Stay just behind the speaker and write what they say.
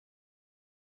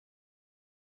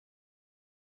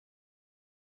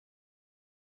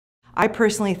I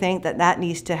personally think that that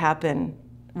needs to happen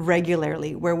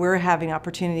regularly, where we're having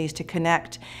opportunities to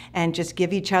connect and just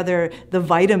give each other the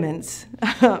vitamins.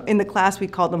 In the class we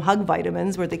call them hug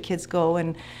vitamins, where the kids go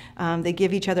and they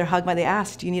give each other a hug. They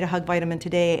ask, do you need a hug vitamin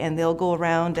today? And they'll go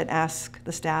around and ask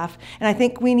the staff. And I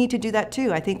think we need to do that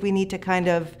too. I think we need to kind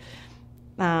of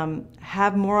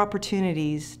have more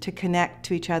opportunities to connect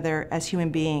to each other as human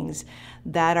beings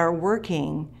that are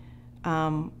working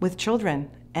with children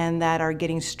and that are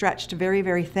getting stretched very,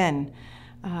 very thin.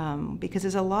 Because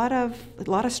there's a lot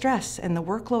of stress and the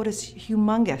workload is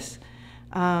humongous.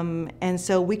 And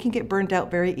so we can get burned out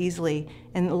very easily.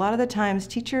 And a lot of the times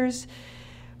teachers,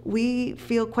 we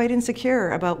feel quite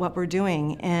insecure about what we're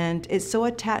doing, and it's so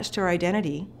attached to our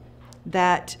identity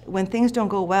that when things don't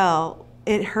go well,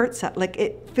 it hurts, like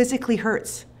it physically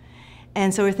hurts.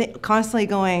 And so we're constantly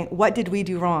going, what did we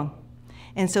do wrong?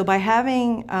 And so by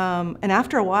having, and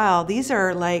after a while, these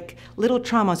are like little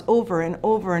traumas over and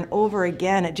over and over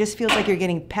again. It just feels like you're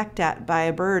getting pecked at by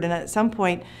a bird, and at some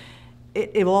point,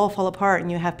 it will all fall apart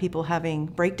and you have people having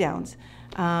breakdowns.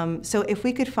 So if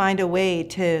we could find a way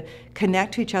to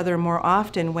connect to each other more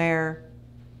often where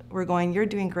we're going, you're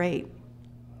doing great.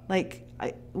 Like,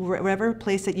 whatever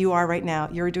place that you are right now,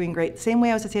 you're doing great. Same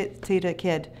way I was to say to a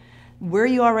kid, where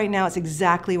you are right now is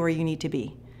exactly where you need to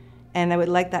be. And I would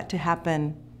like that to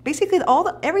happen. Basically,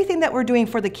 everything that we're doing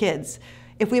for the kids,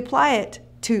 if we apply it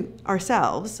to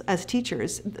ourselves as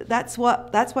teachers, that's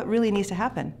what really needs to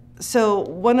happen. So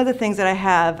one of the things that I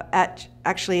have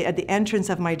actually at the entrance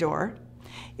of my door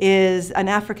is an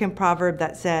African proverb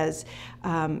that says,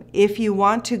 if you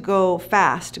want to go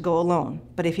fast, go alone.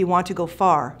 But if you want to go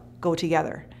far, go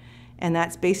together. And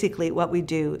that's basically what we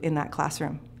do in that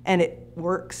classroom. And it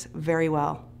works very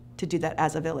well to do that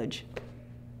as a village.